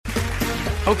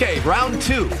Okay, round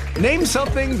two. Name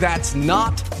something that's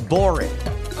not boring.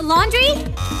 A laundry?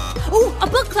 Ooh, a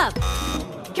book club.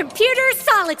 Computer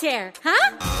solitaire,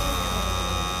 huh?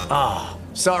 Ah,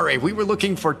 sorry, we were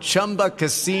looking for Chumba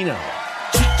Casino.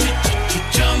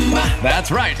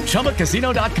 That's right,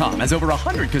 ChumbaCasino.com has over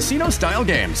 100 casino-style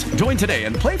games. Join today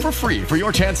and play for free for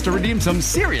your chance to redeem some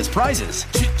serious prizes.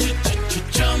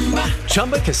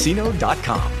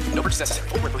 ChumbaCasino.com. No purchase necessary.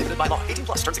 Void where prohibited by law. 18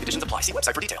 plus terms and conditions apply. See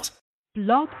website for details.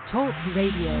 Blog Talk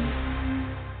Radio.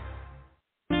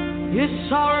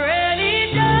 It's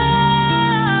already done.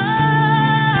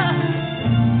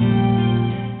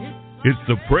 It's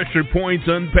the Pressure Points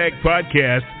Unpacked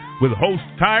podcast with host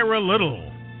Tyra Little.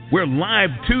 We're live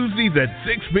Tuesdays at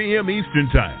 6 p.m. Eastern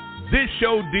Time. This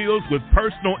show deals with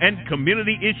personal and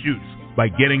community issues by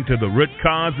getting to the root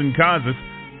cause and causes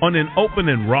on an open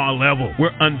and raw level.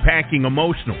 We're unpacking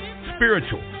emotional,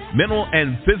 spiritual, mental,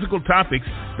 and physical topics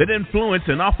that influence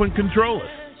and often control us.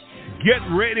 Get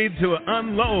ready to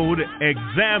unload,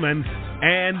 examine,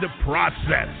 and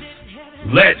process.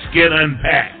 Let's get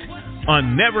unpacked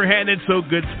on Never Had It So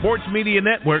Good Sports Media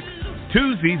Network,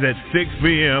 Tuesdays at 6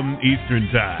 p.m. Eastern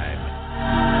Time.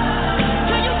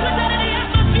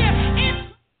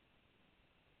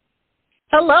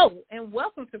 Hello, and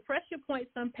welcome to Pressure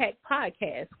Points Unpacked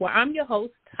podcast, where I'm your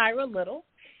host, Tyra Little,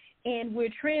 and we're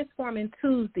transforming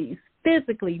Tuesdays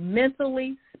physically,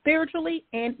 mentally, spiritually,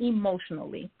 and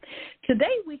emotionally.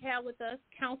 Today we have with us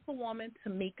Councilwoman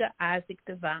Tameika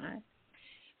Issac-Devine.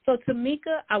 So,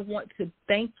 Tameika, I want to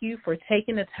thank you for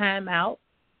taking the time out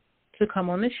to come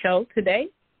on the show today.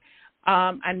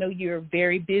 I know you're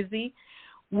very busy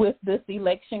with this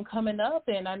election coming up,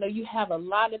 and I know you have a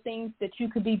lot of things that you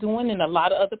could be doing and a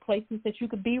lot of other places that you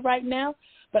could be right now,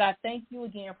 but I thank you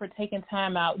again for taking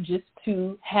time out just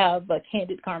to have a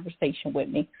candid conversation with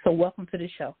me. So welcome to the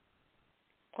show.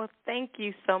 Well, thank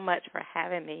you so much for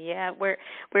having me. Yeah, we're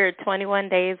 21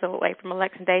 days away from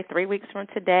Election Day, 3 weeks from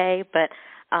today, but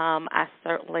I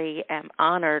certainly am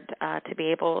honored to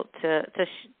be able to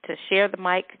share the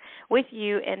mic with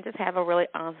you and just have a really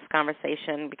honest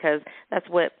conversation, because that's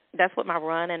what my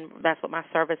run and that's what my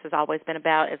service has always been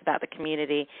about, is about the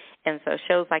community. And so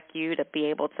shows like you to be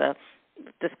able to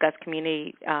discuss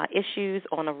community issues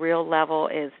on a real level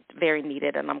is very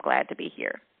needed, and I'm glad to be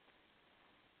here.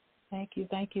 Thank you.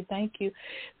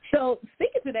 So,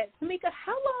 speaking to that, Tameika,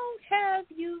 how long have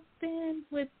you been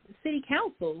with City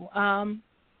Council?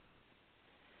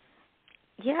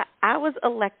 Yeah, I was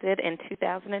elected in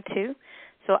 2002,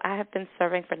 so I have been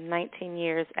serving for 19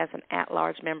 years as an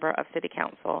at-large member of City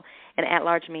Council, and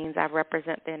at-large means I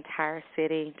represent the entire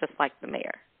city, just like the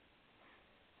mayor.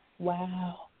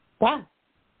 Wow.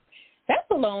 That's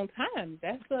a long time.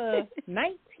 That's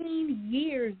 19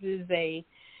 years is a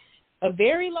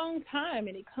very long time,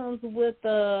 and it comes with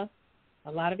a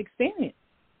lot of experience.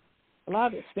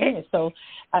 So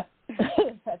I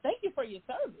thank you for your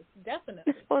service,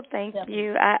 definitely. Well, thank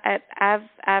you.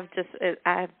 I've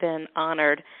been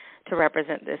honored to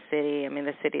represent this city. I mean,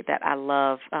 the city that I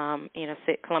love.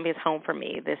 Columbia is home for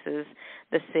me. This is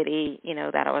the city,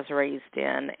 that I was raised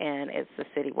in, and it's the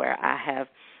city where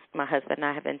my husband and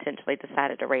I have intentionally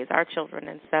decided to raise our children.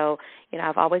 And so,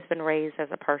 I've always been raised as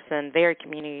a person very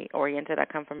community-oriented. I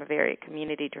come from a very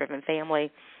community-driven family.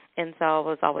 And so I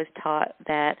was always taught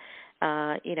that,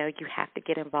 you have to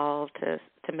get involved to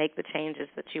make the changes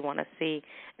that you want to see.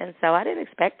 And so I didn't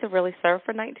expect to really serve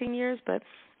for 19 years, but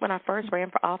when I first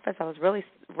ran for office, I was really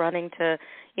running to,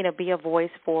 be a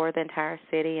voice for the entire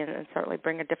city and certainly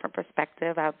bring a different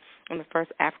perspective. I'm the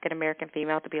first African-American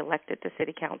female to be elected to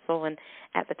City Council, and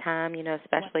at the time,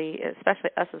 especially us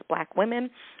as Black women,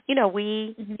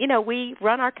 we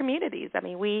run our communities. I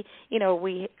mean, we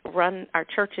run our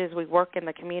churches, we work in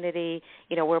the community,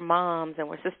 we're moms and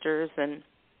we're sisters,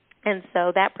 and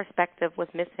so that perspective was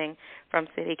missing from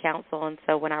City Council. And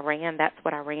so when I ran, that's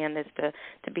what I ran, is to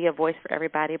be a voice for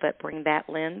everybody, but bring that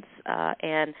lens.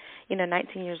 And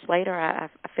 19 years later, I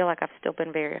feel like I've still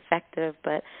been very effective,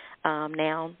 but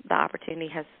now the opportunity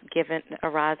has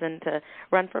arisen to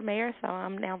run for mayor. So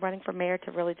I'm now running for mayor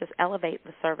to really just elevate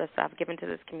the service I've given to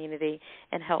this community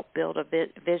and help build a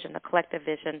vision, a collective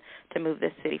vision to move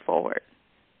this city forward.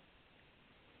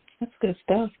 That's good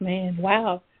stuff, man.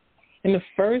 Wow. And the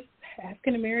first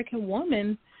African-American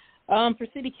woman for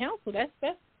City Council, that's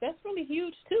really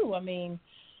huge, too. I mean,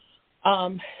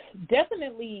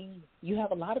 definitely you have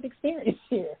a lot of experience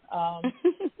here.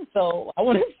 So I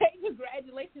want to say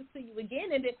congratulations to you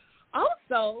again. And then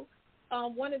also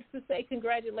wanted to say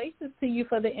congratulations to you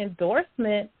for the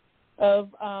endorsement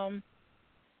of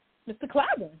Mr.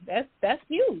 Clyburn. That's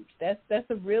huge.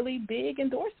 That's a really big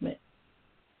endorsement.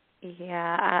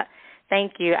 Yeah,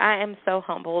 thank you. I am so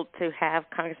humbled to have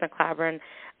Congressman Clyburn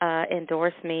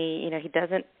endorse me. You know, he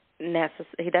doesn't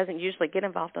usually get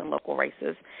involved in local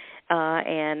races,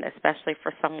 and especially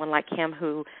for someone like him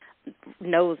who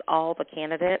knows all the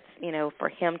candidates, you know, for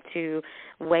him to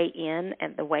weigh in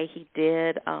and the way he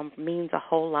did means a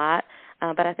whole lot.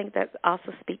 But I think that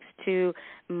also speaks to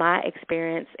my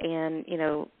experience and,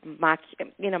 my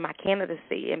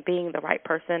candidacy and being the right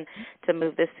person to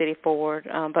move this city forward.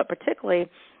 But particularly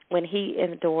when he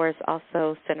endorsed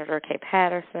also Senator Kay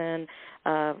Patterson,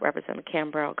 Representative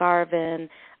Campbell Garvin,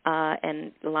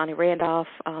 and Lonnie Randolph,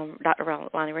 Dr.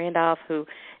 Lonnie Randolph, who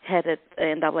headed the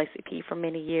NAACP for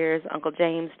many years, Uncle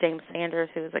James Sanders,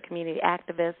 who is a community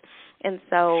activist. And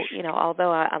so,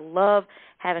 although I love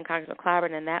having Congressman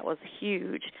Clyburn, and that was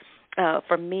huge,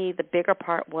 for me, the bigger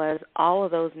part was all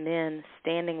of those men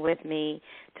standing with me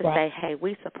to say, hey,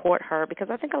 we support her, because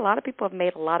I think a lot of people have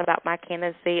made a lot about my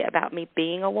candidacy, about me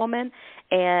being a woman,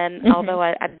 and although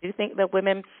I do think that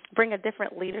women bring a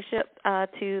different leadership to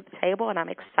the table, and I'm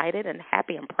excited and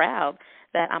happy and proud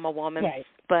that I'm a woman,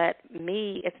 but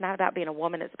me, it's not about being a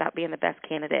woman, it's about being the best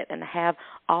candidate, and to have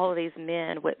all of these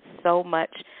men with so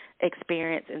much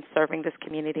experience in serving this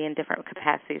community in different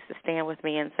capacities to stand with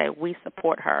me and say we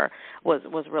support her was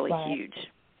really huge.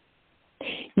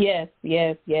 Yes.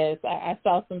 I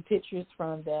saw some pictures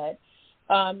from that.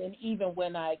 And even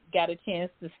when I got a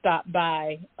chance to stop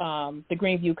by the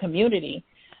Greenview community,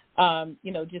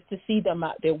 just to see them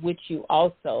out there with you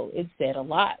also, it said a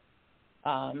lot.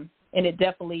 And it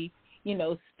definitely,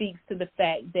 speaks to the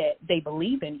fact that they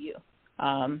believe in you.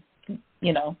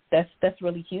 That's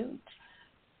really huge.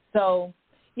 So,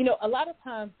 a lot of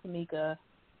times, Tameika,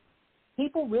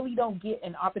 people really don't get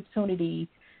an opportunity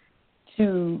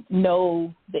to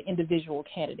know the individual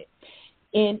candidate.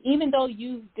 And even though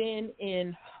you've been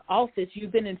in office,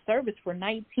 you've been in service for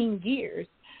 19 years,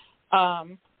 a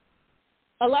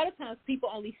lot of times people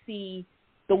only see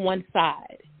the one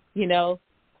side, she's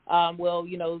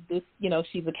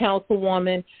a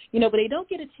councilwoman, but they don't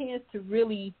get a chance to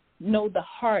really know the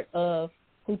heart of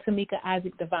who Tameika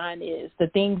Issac-Devine is, the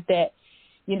things that,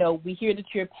 we hear that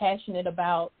you're passionate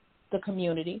about the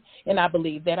community, and I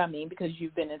believe that, because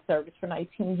you've been in service for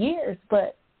 19 years,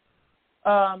 but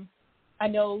I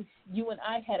know you and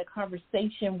I had a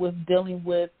conversation with dealing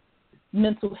with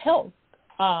mental health,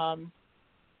 and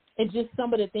just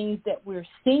some of the things that we're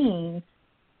seeing,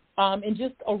 and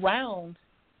just around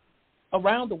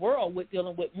the world with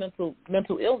dealing with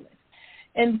mental illness.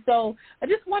 And so I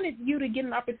just wanted you to get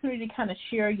an opportunity to kind of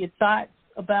share your thoughts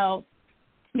about,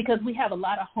 because we have a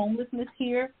lot of homelessness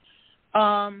here,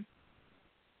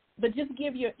 but just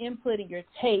give your input and your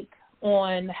take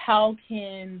on how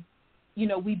can,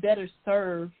 we better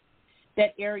serve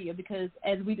that area, because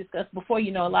as we discussed before,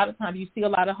 a lot of times you see a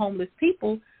lot of homeless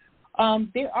people.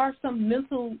 There are some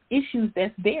mental issues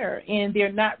that's there, and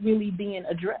they're not really being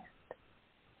addressed.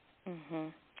 Mm-hmm.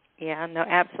 Yeah, no,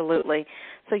 absolutely.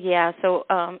 So,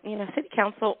 city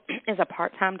council is a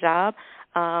part-time job.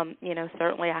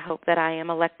 Certainly I hope that I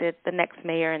am elected the next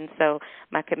mayor, and so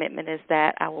my commitment is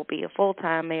that I will be a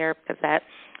full-time mayor, because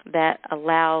that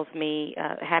allows me,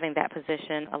 having that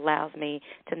position allows me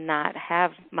to not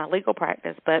have my legal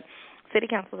practice, but city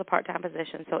council is a part-time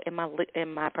position. So in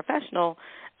my professional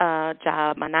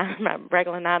job, my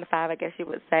regular 9 to 5, I guess you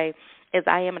would say, is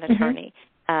I am an attorney.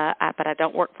 But I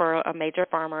don't work for a major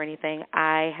firm or anything.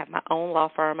 I have my own law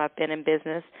firm. I've been in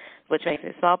business, which makes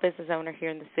me a small business owner here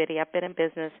in the city. I've been in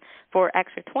business for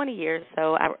actually 20 years.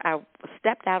 So I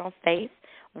stepped out on faith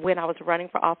when I was running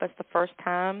for office the first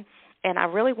time, and I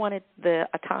really wanted the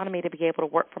autonomy to be able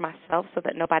to work for myself so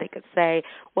that nobody could say,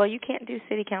 well, you can't do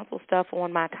city council stuff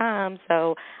on my time.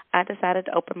 So I decided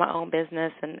to open my own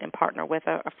business and partner with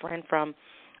a friend from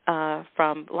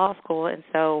law school, and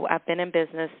so I've been in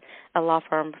business, a law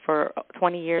firm, for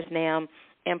 20 years now,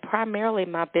 and primarily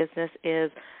my business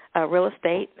is real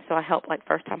estate. So I help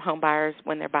first-time home buyers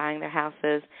when they're buying their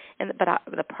houses, but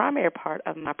the primary part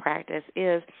of my practice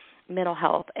is mental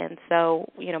health. And so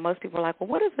most people are like, well,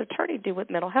 what does an attorney do with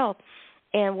mental health?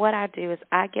 And what I do is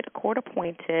I get a court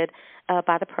appointed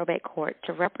by the probate court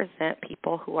to represent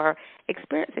people who are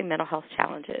experiencing mental health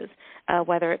challenges,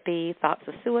 whether it be thoughts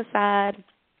of suicide,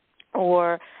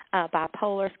 or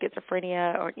bipolar,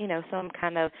 schizophrenia, or, some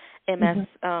kind of MS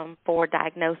for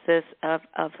diagnosis of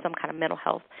some kind of mental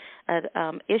health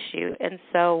issue. And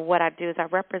so what I do is I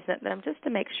represent them just to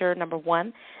make sure, number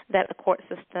one, that the court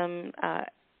system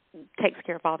takes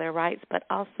care of all their rights, but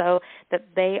also that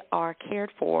they are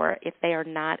cared for if they are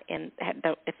not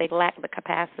if they lack the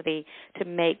capacity to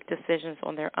make decisions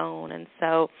on their own. And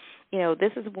so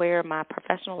this is where my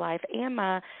professional life and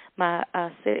my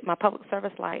public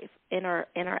service life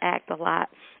intersect a lot,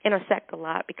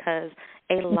 because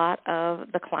a lot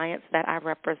of the clients that I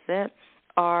represent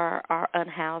are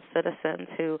unhoused citizens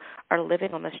who are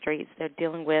living on the streets. They're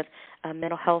dealing with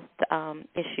mental health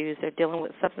issues. They're dealing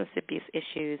with substance abuse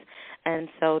issues, and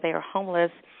so they are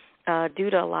homeless due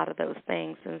to a lot of those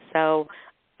things. And so,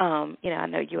 I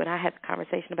know you and I had a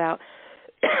conversation about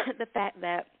the fact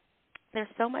that there's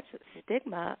so much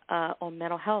stigma on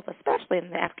mental health, especially in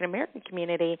the African American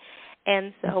community.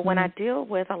 And so when I deal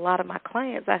with a lot of my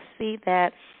clients, I see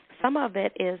that some of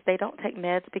it is they don't take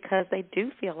meds because they do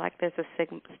feel like there's a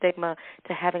stigma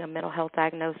to having a mental health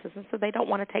diagnosis, and so they don't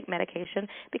want to take medication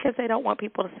because they don't want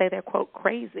people to say they're, quote,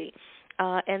 crazy.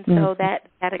 And so that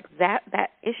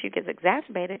issue gets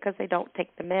exacerbated because they don't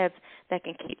take the meds that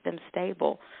can keep them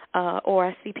stable. Or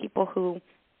I see people who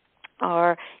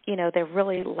are, they're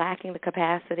really lacking the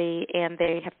capacity, and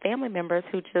they have family members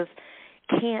who just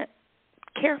can't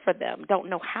care for them, don't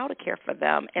know how to care for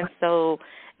them. And so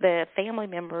the family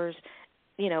members,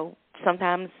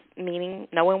 sometimes meaning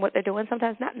knowing what they're doing,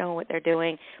 sometimes not knowing what they're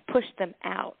doing, push them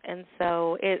out. And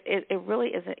so it really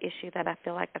is an issue that I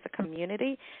feel like as a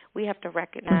community we have to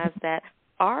recognize that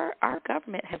our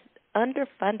government has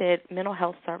underfunded mental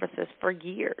health services for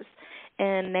years.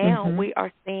 And now we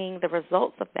are seeing the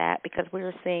results of that, because we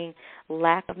are seeing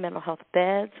lack of mental health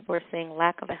beds, we're seeing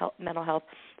lack of mental health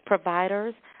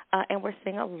providers, and we're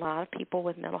seeing a lot of people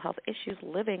with mental health issues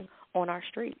living on our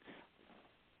streets.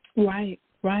 Right.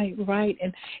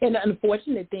 And the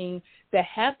unfortunate thing that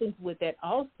happens with that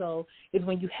also is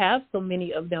when you have so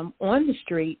many of them on the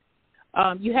street,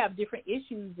 you have different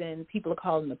issues, and people are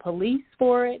calling the police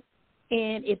for it,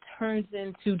 and it turns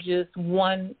into just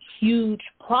one huge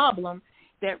problem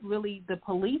that really the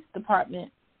police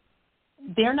department,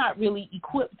 they're not really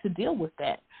equipped to deal with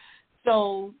that.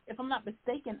 So if I'm not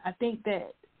mistaken, I think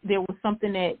that there was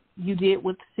something that you did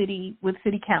with city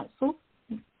council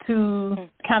to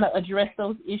kind of address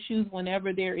those issues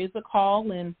whenever there is a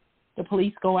call and the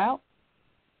police go out.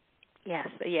 Yes,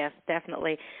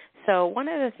 definitely. So one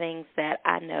of the things that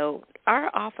I know,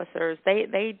 our officers,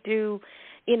 they do,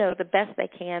 the best they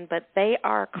can, but they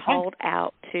are called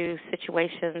out to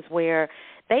situations where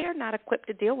they are not equipped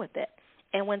to deal with it.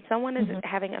 And when someone is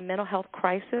having a mental health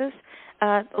crisis,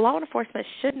 law enforcement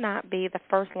should not be the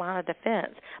first line of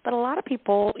defense. But a lot of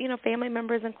people, family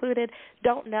members included,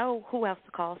 don't know who else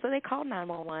to call, so they call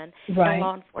 911, and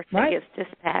law enforcement gets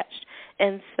dispatched.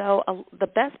 And so the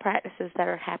best practices that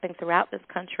are happening throughout this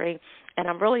country, and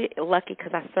I'm really lucky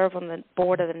because I serve on the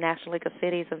board of the National League of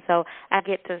Cities, and so I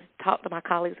get to talk to my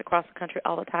colleagues across the country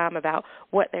all the time about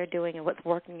what they're doing and what's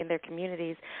working in their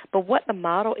communities. But what the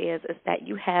model is that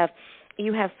you have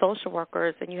social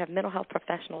workers and you have mental health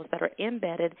professionals that are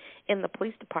embedded in the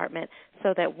police department,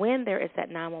 so that when there is that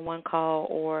 911 call,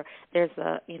 or there's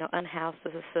a unhoused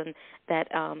citizen that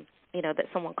that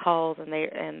someone calls and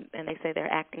they say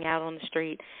they're acting out on the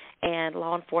street, and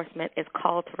law enforcement is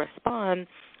called to respond,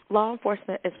 law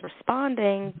enforcement is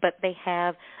responding, but they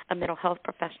have a mental health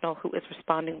professional who is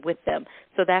responding with them.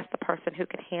 So that's the person who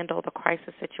can handle the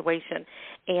crisis situation.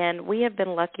 And we have been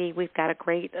lucky. We've got a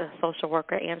great social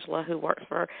worker, Angela, who works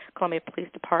for Columbia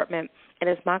Police Department. And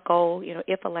it's my goal,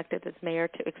 if elected as mayor,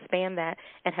 to expand that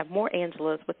and have more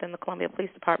Angelas within the Columbia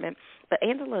Police Department. But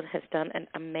Angela has done an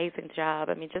amazing job.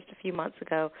 I mean, just a few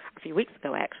weeks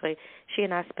ago, actually, she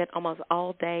and I spent almost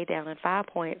all day down in 5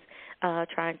 Points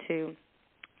trying to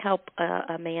help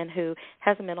a man who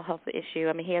has a mental health issue.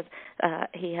 I mean,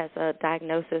 he has a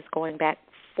diagnosis going back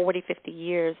 40, 50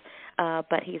 years,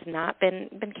 but he's not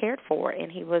been cared for,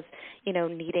 and he was,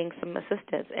 needing some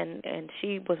assistance. And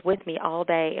she was with me all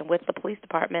day and with the police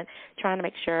department trying to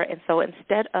make sure. And so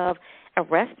instead of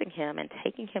arresting him and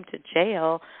taking him to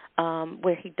jail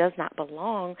where he does not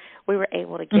belong, we were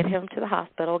able to get him to the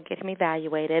hospital, get him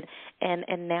evaluated,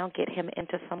 and now get him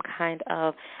into some kind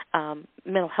of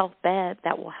mental health bed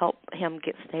that will help him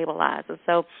get stabilized. And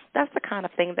so that's the kind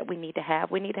of thing that we need to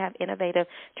have. We need to have innovative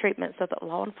treatment so that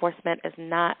law enforcement is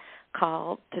not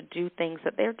called to do things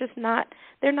that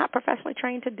they're not professionally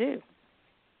trained to do.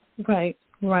 Right.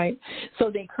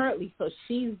 So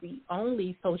she's the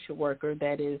only social worker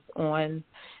that's on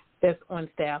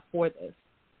staff for this.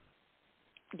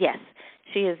 Yes,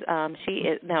 She is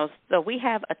now. So we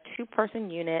have a 2-person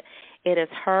unit. It is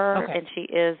her, and she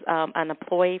is an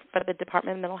employee for the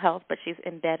Department of Mental Health, but she's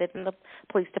embedded in the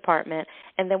police department.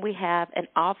 And then we have an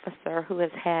officer who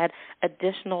has had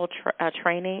additional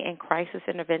training and crisis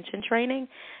intervention training.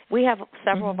 We have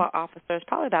several of our officers,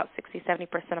 probably about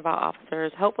 60-70% of our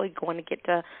officers, hopefully going to get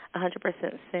to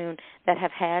 100% soon, that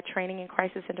have had training in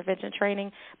crisis intervention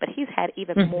training, but he's had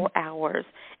even more hours.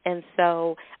 And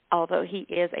so although he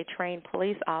is a trained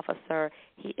police officer,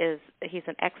 he's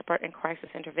an expert in crisis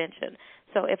intervention.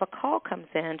 So if a call comes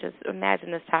in, just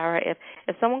imagine this, Tyra,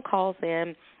 if someone calls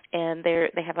in and they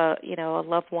have a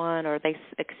loved one, or they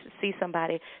see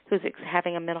somebody who's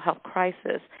having a mental health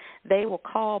crisis, they will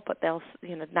call, but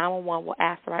 911 will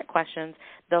ask the right questions.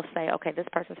 They'll say, okay, this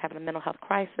person's having a mental health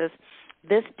crisis.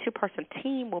 This 2-person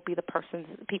team will be the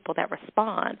people that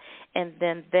respond, and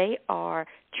then they are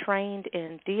trained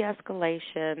in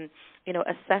de-escalation,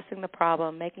 assessing the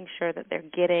problem, making sure that they're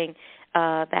getting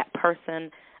that person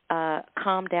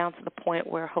calm down to the point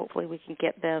where hopefully we can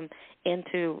get them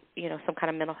into, some kind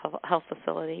of mental health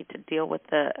facility to deal with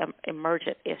the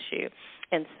emergent issue.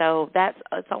 And so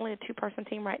it's only a 2-person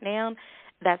team right now.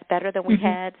 That's better than we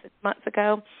had 6 months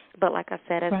ago. But like I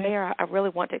said, as mayor, I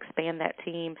really want to expand that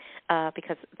team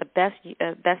because the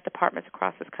best departments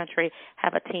across this country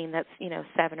have a team that's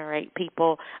 7 or 8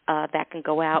 people that can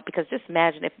go out. Because just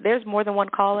imagine if there's more than one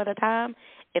call at a time.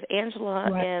 If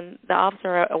Angela and the officer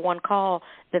are one call,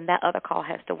 then that other call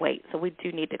has to wait. So we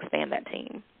do need to expand that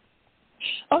team.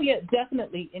 Oh, yeah,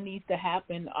 definitely. It needs to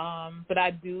happen. But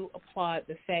I do applaud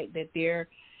the fact that there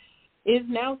is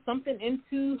now something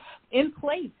in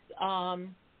place,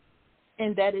 and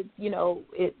that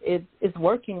it's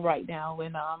working right now.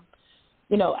 And,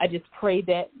 I just pray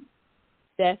that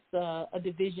that's a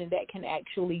division that can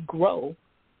actually grow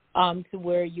to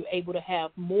where you're able to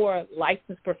have more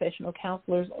licensed professional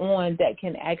counselors on that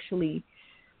can actually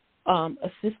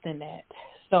assist in that.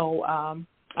 So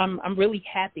I'm really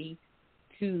happy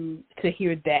to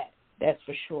hear that. That's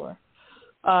for sure.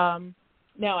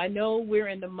 Now, I know we're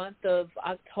in the month of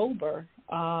October,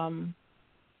 and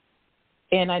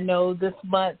I know this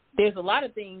month there's a lot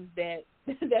of things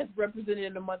that's represented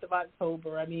in the month of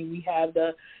October. I mean, we have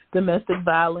the domestic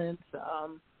violence,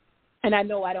 and I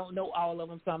know I don't know all of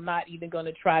them, so I'm not even going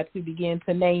to try to begin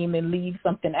to name and leave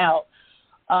something out.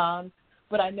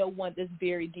 But I know one that's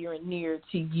very dear and near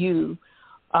to you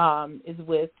is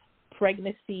with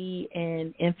pregnancy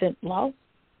and infant loss.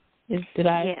 Did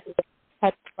I?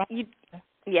 Yeah.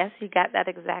 Yes, you got that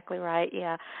exactly right.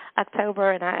 Yeah,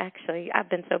 October, and I've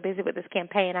been so busy with this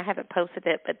campaign, I haven't posted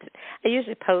it, but I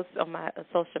usually post on my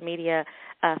social media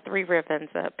 3 ribbons: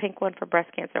 a pink one for Breast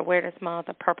Cancer Awareness Month,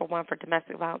 a purple one for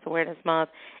Domestic Violence Awareness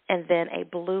Month, and then a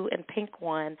blue and pink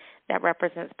one that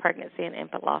represents Pregnancy and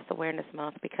Infant Loss Awareness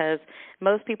Month, because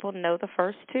most people know the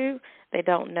first 2. They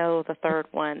don't know the third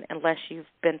one unless you've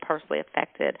been personally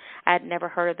affected. I had never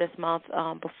heard of this month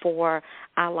before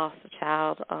I lost a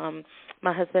child.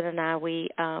 My husband and I, we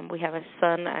have a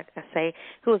son, I say,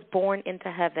 who was born into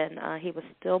heaven. He was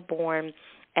still born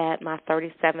at my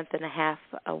 37th and a half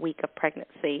week of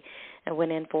pregnancy. I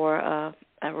went in for a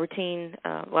routine,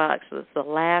 actually it was the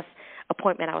last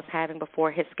appointment I was having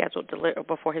before his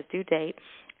before his due date,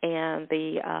 and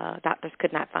the doctors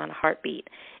could not find a heartbeat.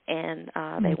 And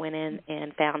they went in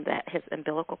and found that his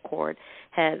umbilical cord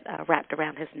had wrapped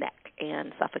around his neck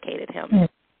and suffocated him.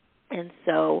 And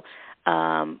so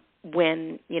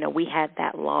when, we had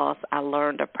that loss, I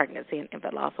learned of Pregnancy and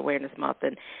Infant Loss Awareness Month.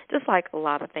 And just like a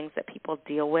lot of things that people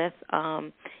deal with,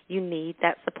 you need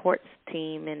that support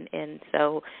team. And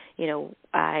so,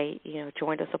 I,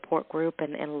 joined a support group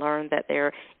and learned that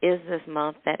there is this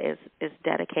month that is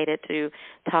dedicated to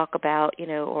talk about,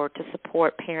 or to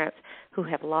support parents who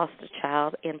have lost a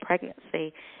child in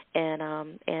pregnancy.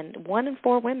 And 1 in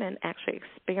 4 women actually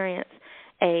experience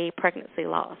a pregnancy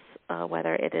loss,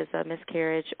 whether it is a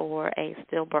miscarriage or a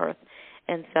stillbirth.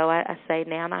 And so I say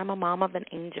now I'm a mom of an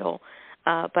angel,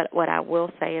 but what I will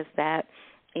say is that,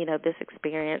 this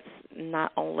experience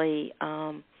not only,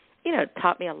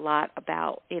 taught me a lot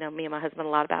about, me and my husband, a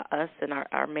lot about us and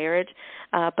our marriage,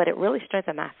 but it really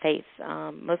strengthened my faith.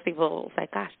 Most people say,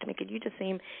 gosh, Tameika, you just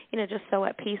seem, just so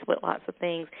at peace with lots of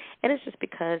things. And it's just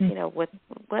because, with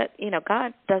what,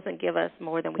 God doesn't give us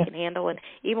more than we can handle. And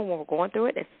even when we're going through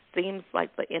it, it seems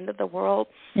like the end of the world.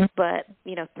 But,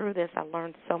 through this, I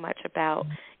learned so much about,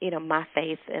 my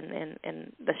faith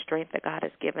and the strength that God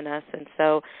has given us. And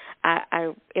so I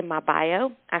in my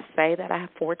bio, I say that I have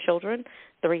 4 children,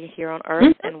 3 here on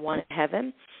earth and 1 in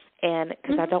heaven. and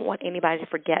because I don't want anybody to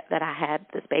forget that I had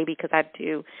this baby, because I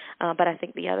do. But I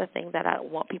think the other thing that I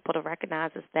want people to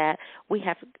recognize is that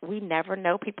we never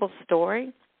know people's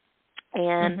story.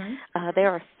 And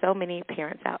there are so many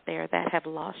parents out there that have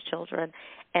lost children,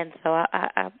 and so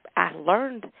I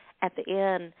learned at the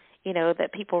end, that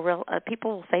people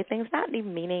will say things not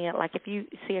even meaning it. Like if you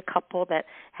see a couple that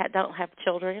don't have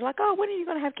children, you're like, oh, when are you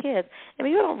going to have kids? I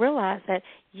mean, you don't realize that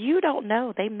you don't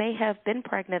know. They may have been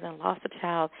pregnant and lost a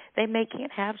child. They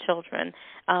can't have children,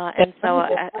 and so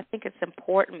I think it's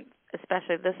important,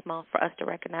 especially this month, for us to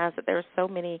recognize that there are so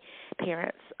many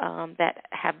parents that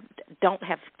don't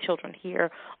have children here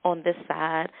on this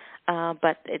side,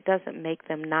 but it doesn't make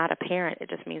them not a parent. It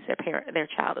just means their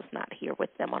child is not here with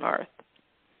them on earth.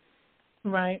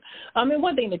 Right. I mean,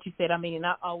 one thing that you said, and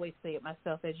I always say it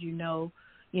myself, as you know,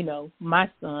 my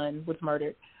son was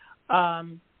murdered,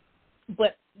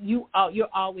 but you're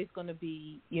always going to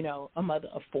be, a mother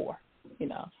of four,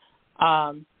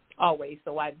 always.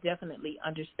 So I definitely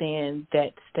understand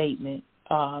that statement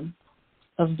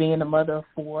of being a mother of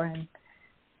four, and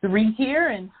 3 here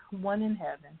and 1 in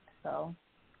heaven. So,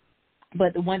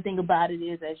 but the one thing about it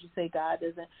is, as you say, God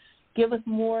doesn't give us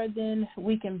more than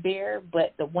we can bear,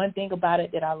 but the one thing about it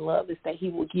that I love is that he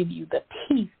will give you the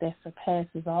peace that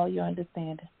surpasses all your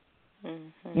understanding.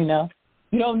 You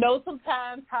don't know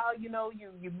sometimes how,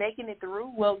 you're making it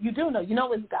through. Well, you do know. You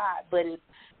know it's God, but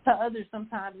to others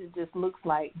sometimes it just looks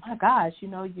like, my gosh,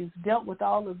 you've dealt with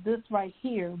all of this right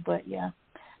here. But, yeah,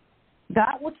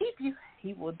 God will keep you.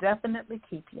 He will definitely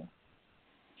keep you.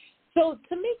 So,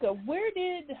 Tameika, where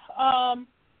did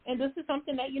and this is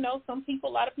something that, a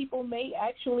lot of people may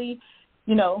actually,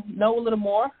 know a little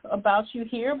more about you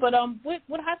here. But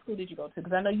what high school did you go to?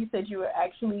 Because I know you said you were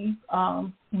actually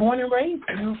born and raised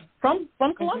from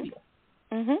Columbia.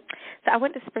 So I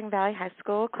went to Spring Valley High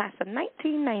School, class of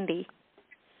 1990.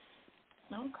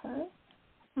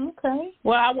 Okay.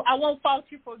 Well, I won't fault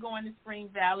you for going to Spring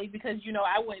Valley because,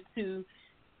 I went to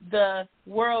the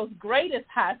world's greatest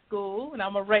high school, and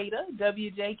I'm a Raider,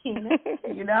 W.J. Keenan,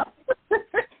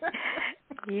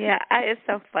 Yeah, it's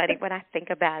so funny when I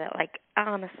think about it, like,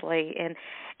 honestly, and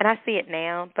I see it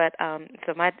now, but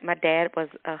so my dad was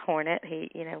a Hornet.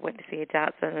 He, went to see a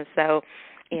Johnson, and so,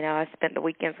 I spent the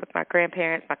weekends with my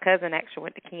grandparents. My cousin actually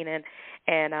went to Keenan,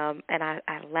 and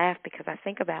I laugh because I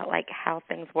think about, like, how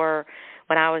things were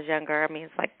when I was younger. I mean,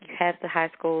 it's like you had the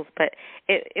high schools, but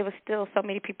it was still so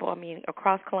many people. I mean,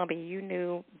 across Columbia, you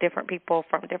knew different people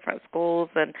from different schools,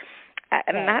 and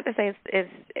not to say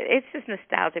it's just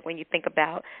nostalgic when you think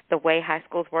about the way high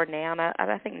schools were now. And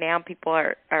I think now people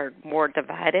are more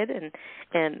divided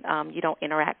and you don't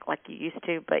interact like you used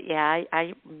to. But, yeah,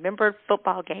 I remember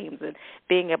football games and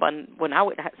being able – when I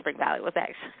went to Spring Valley, it was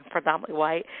actually predominantly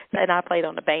white, and I played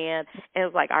on the band. And it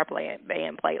was like our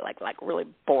band played like really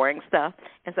boring stuff.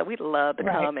 And so we'd love to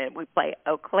come and we'd play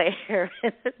Eau Claire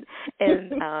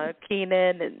and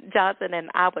Keenan and Johnson, and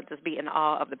I would just be in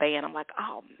awe of the band. I'm like,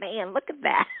 oh, man, look at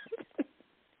that.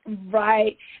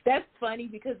 Right. That's funny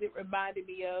because it reminded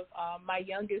me of my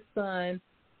youngest son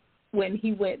when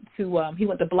he went to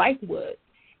Blythewood,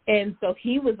 and so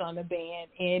he was on the band,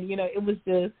 and it was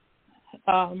just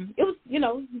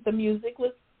the music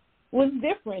was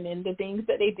different and the things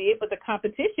that they did, but the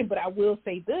competition. But I will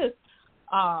say this,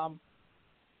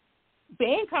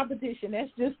 band competition,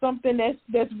 that's just something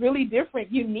that's really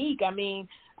different, unique. I mean,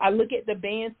 I look at the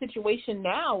band situation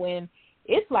now, and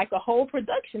it's like a whole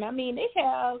production. I mean, they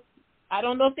have, I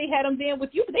don't know if they had them then with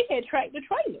you, but they had tractor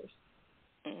trailers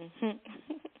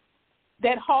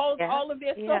that hauled all of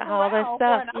their stuff all around. their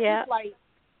stuff, and I was like,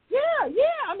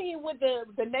 I mean, with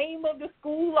the name of the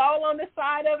school all on the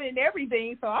side of it and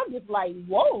everything. So I'm just like,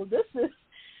 whoa, this is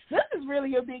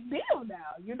really a big deal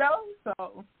now,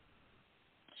 So,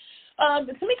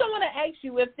 Tameika, I want to ask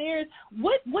you if there's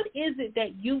what is it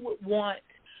that you would want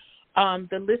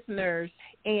the listeners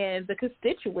and the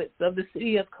constituents of the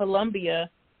city of Columbia,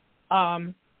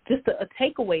 just a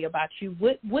takeaway about you.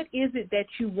 What is it that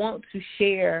you want to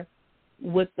share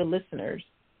with the listeners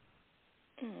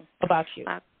about you?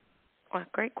 Well,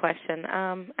 great question.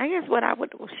 I guess what I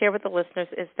would share with the listeners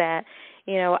is that,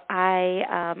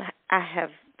 I have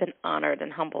been honored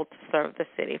and humbled to serve the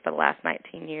city for the last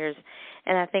 19 years,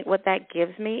 and I think what that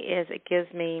gives me is it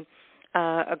gives me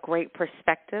a great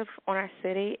perspective on our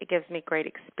city. It gives me great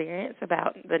experience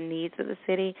about the needs of the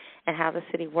city and how the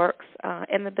city works,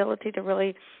 and the ability to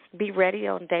really be ready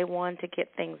on day one to get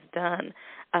things done.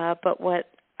 But what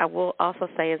I will also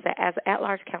say is that as an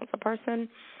at-large council person,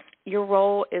 your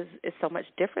role is so much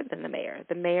different than the mayor.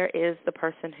 The mayor is the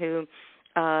person who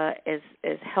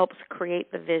helps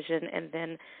create the vision and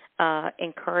then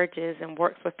encourages and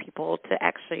works with people to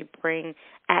actually bring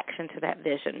action to that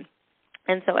vision.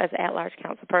 And so as an at-large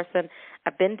council person,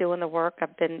 I've been doing the work.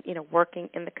 I've been, working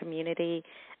in the community,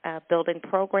 building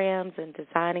programs and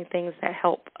designing things that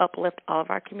help uplift all of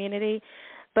our community.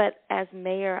 But as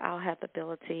mayor, I'll have the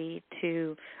ability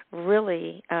to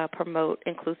really promote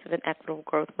inclusive and equitable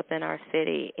growth within our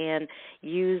city and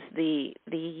use the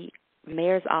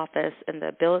mayor's office and the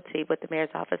ability with the mayor's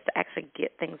office to actually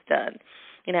get things done.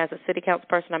 As a city council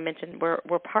person, I mentioned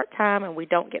we're part-time and we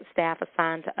don't get staff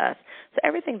assigned to us. So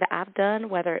everything that I've done,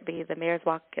 whether it be the Mayor's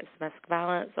Walk Against Domestic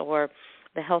Violence or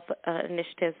the health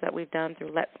initiatives that we've done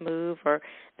through Let's Move or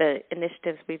the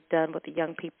initiatives we've done with the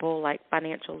young people like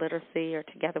financial literacy or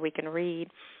Together We Can Read,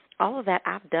 all of that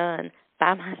I've done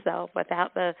by myself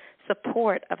without the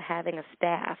support of having a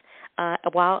staff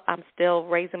while I'm still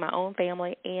raising my own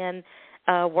family and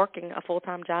working a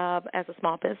full-time job as a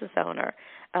small business owner.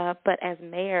 But as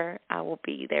mayor, I will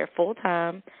be there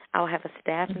full-time. I'll have a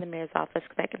staff in the mayor's office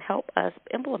that can help us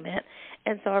implement.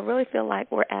 And so I really feel like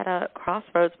we're at a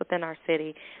crossroads within our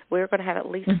city. We're going to have at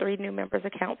least 3 new members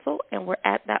of council, and we're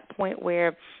at that point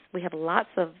where we have lots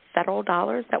of federal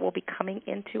dollars that will be coming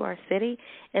into our city.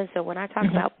 And so when I talk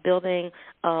about building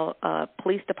a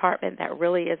police department that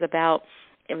really is about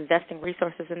investing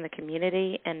resources in the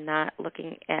community and not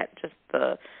looking at just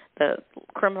the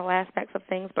criminal aspects of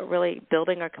things, but really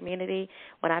building our community.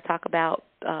 When I talk about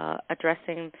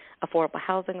addressing affordable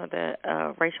housing or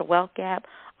the racial wealth gap,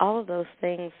 all of those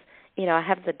things, I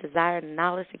have the desire and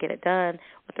knowledge to get it done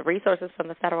with the resources from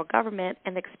the federal government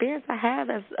and the experience I have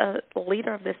as a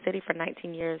leader of this city for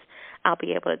 19 years. I'll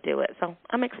be able to do it. So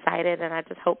I'm excited, and I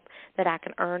just hope that I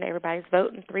can earn everybody's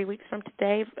vote in 3 weeks from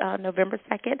today, November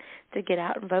 2nd, to get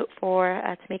out and vote for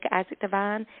Tameika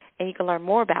Issac-Devine. And you can learn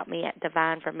more about me at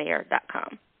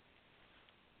divineformayor.com.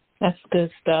 That's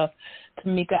good stuff.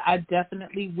 Tameika, I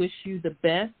definitely wish you the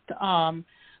best.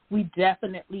 We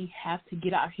definitely have to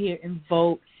get out here and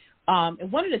vote.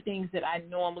 And one of the things that I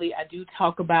do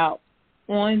talk about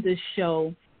on this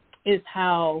show is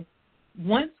how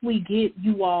once we get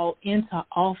you all into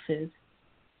office,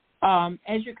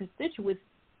 as your constituents,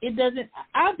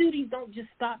 our duties don't just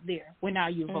stop there when now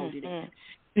you're voted in.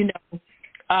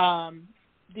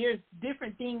 There's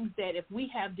different things that if we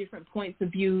have different points of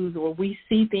views or we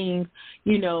see things,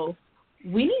 we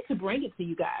need to bring it to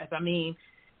you guys. I mean,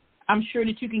 I'm sure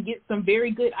that you can get some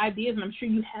very good ideas, and I'm sure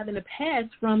you have in the past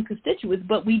from constituents,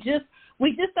 but we just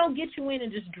don't get you in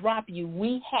and just drop you.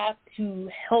 We have to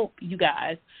help you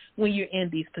guys when you're in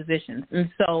these positions. And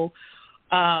so,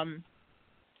 as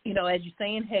you're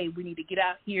saying, hey, we need to get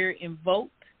out here and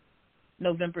vote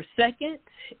November 2nd,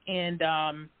 and,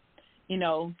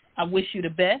 I wish you the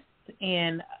best.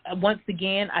 And once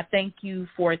again, I thank you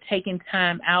for taking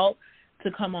time out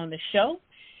to come on the show.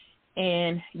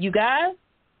 And you guys,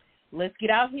 let's get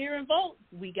out here and vote.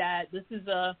 This is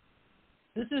a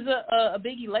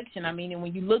big election. I mean, and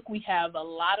when you look, we have a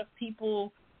lot of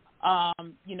people.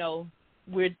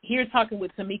 We're here talking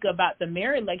with Tameika about the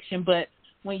mayor election, but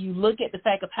when you look at the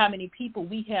fact of how many people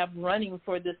we have running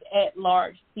for this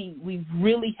at-large seat, we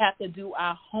really have to do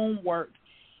our homework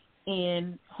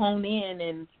and hone in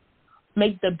and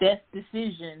make the best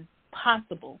decision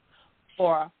possible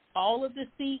for all of the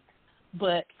seats,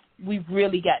 but we've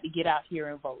really got to get out here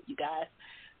and vote, you guys.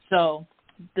 So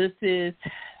this is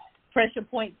Pressure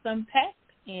Points Unpacked,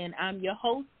 and I'm your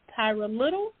host, Tyra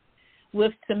Little,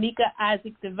 with Tameika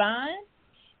Issac-Devine.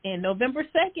 And November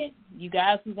 2nd, you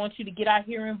guys, we want you to get out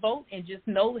here and vote, and just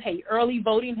know, hey, early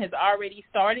voting has already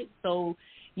started, so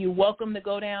you're welcome to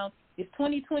go down. It's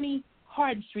 2020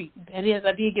 Hardin Street. That is,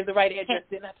 I did give the right address,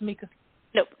 didn't I, Tameika?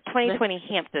 Nope, 2020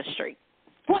 Hampton Street.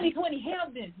 2020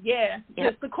 Hampton, yeah.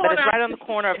 Yep. The corner. But it's right on the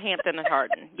corner of Hampton and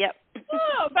Hardin. Yep.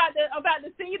 Oh, about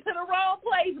to send you to the wrong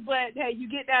place, but hey, you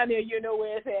get down there, you know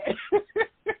where it's at.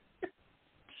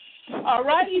 All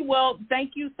righty. Well,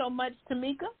 thank you so much,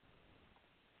 Tameika.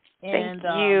 Thank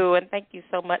you, and thank you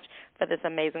so much for this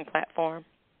amazing platform.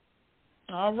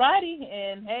 All righty,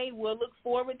 and hey, we'll look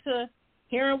forward to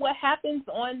hearing what happens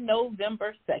on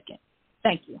November 2nd.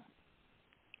 Thank you.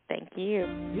 Thank you.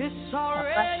 It's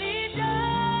already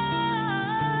done.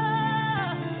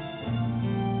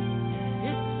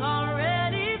 It's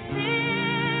already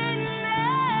finished.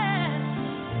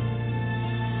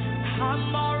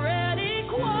 I'm already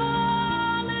qualified.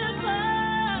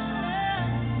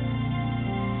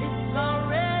 It's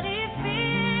already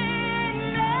finished.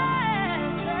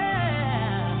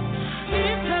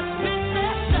 It has been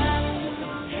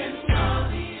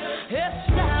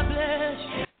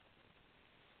established.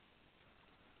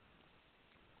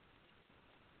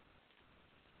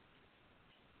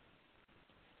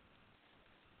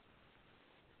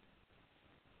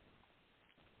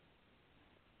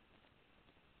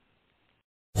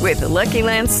 With the Lucky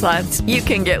Land Slots, you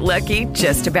can get lucky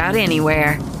just about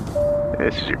anywhere.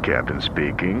 This is your captain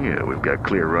speaking. We've got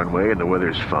clear runway and the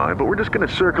weather's fine, but we're just going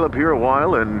to circle up here a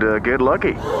while and get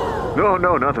lucky.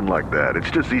 No, nothing like that.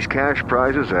 It's just these cash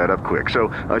prizes add up quick. So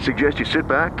I suggest you sit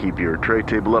back, keep your tray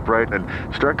table upright, and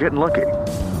start getting lucky.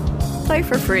 Play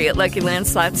for free at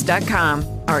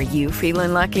LuckyLandSlots.com. Are you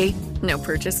feeling lucky? No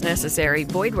purchase necessary.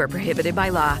 Void where prohibited by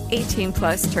law.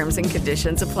 18+ terms and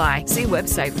conditions apply. See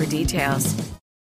website for details.